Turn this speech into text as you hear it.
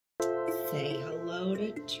Say hello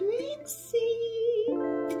to Trixie.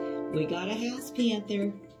 We got a house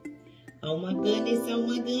panther. Oh my goodness, oh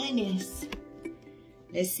my goodness.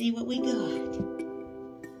 Let's see what we got.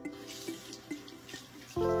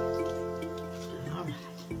 All right.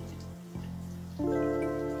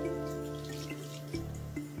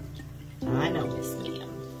 I know this ma'am.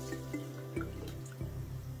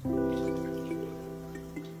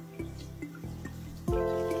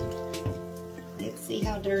 Let's see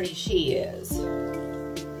how dirty she is.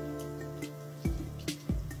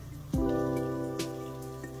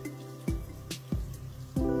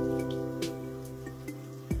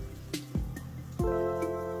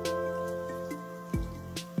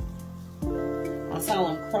 I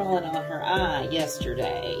saw him crawling on her eye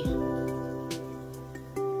yesterday.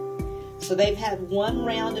 So they've had one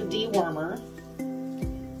round of dewormer.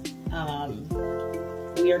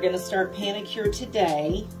 We are going to start panicure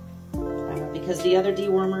today because the other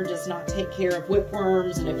dewormer does not take care of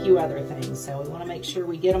whipworms and a few other things. So we want to make sure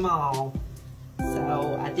we get them all.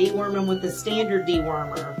 So I deworm them with the standard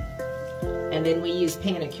dewormer, and then we use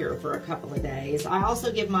panicure for a couple of days. I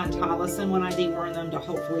also give mine Tollicin when I deworm them to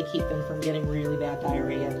hopefully keep them from getting really bad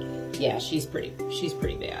diarrhea. Yeah, she's pretty bad. She's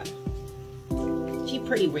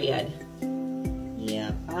pretty red.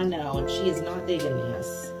 Yeah, I know, and she is not digging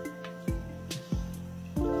this.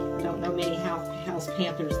 I don't know many house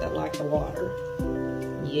panthers that like the water.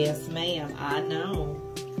 Yes, ma'am, I know.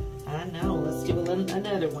 I know. Let's do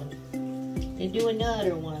another one. And do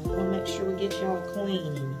another one. We'll make sure we get y'all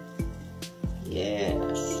clean.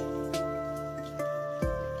 Yes.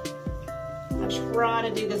 I try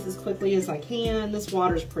to do this as quickly as I can. This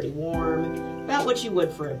water's pretty warm. About what you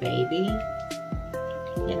would for a baby.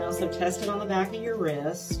 You know, so test it on the back of your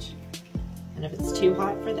wrist. And if it's too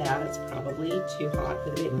hot for that, it's probably too hot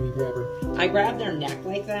for the baby. Let me grab her. I grab their neck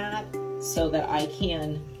like that so that I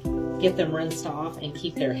can get them rinsed off and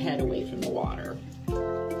keep their head away from the water.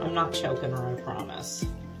 I'm not choking her, I promise.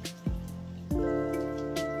 All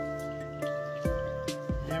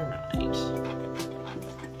right.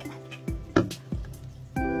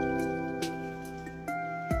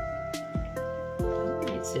 All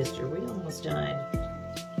right, sister, we almost done.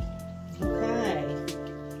 Okay.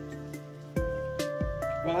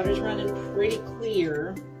 Water's running pretty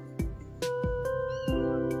clear.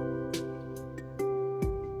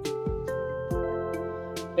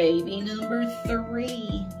 Baby number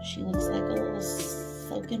 3. She looks like a little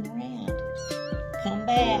soaking rat. Come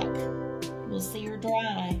back. We'll see her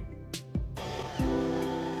dry.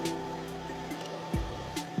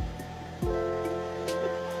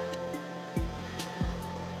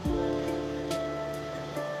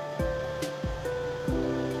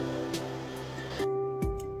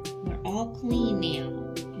 We're all clean now.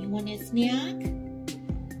 You want a snack?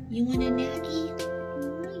 You want a snack?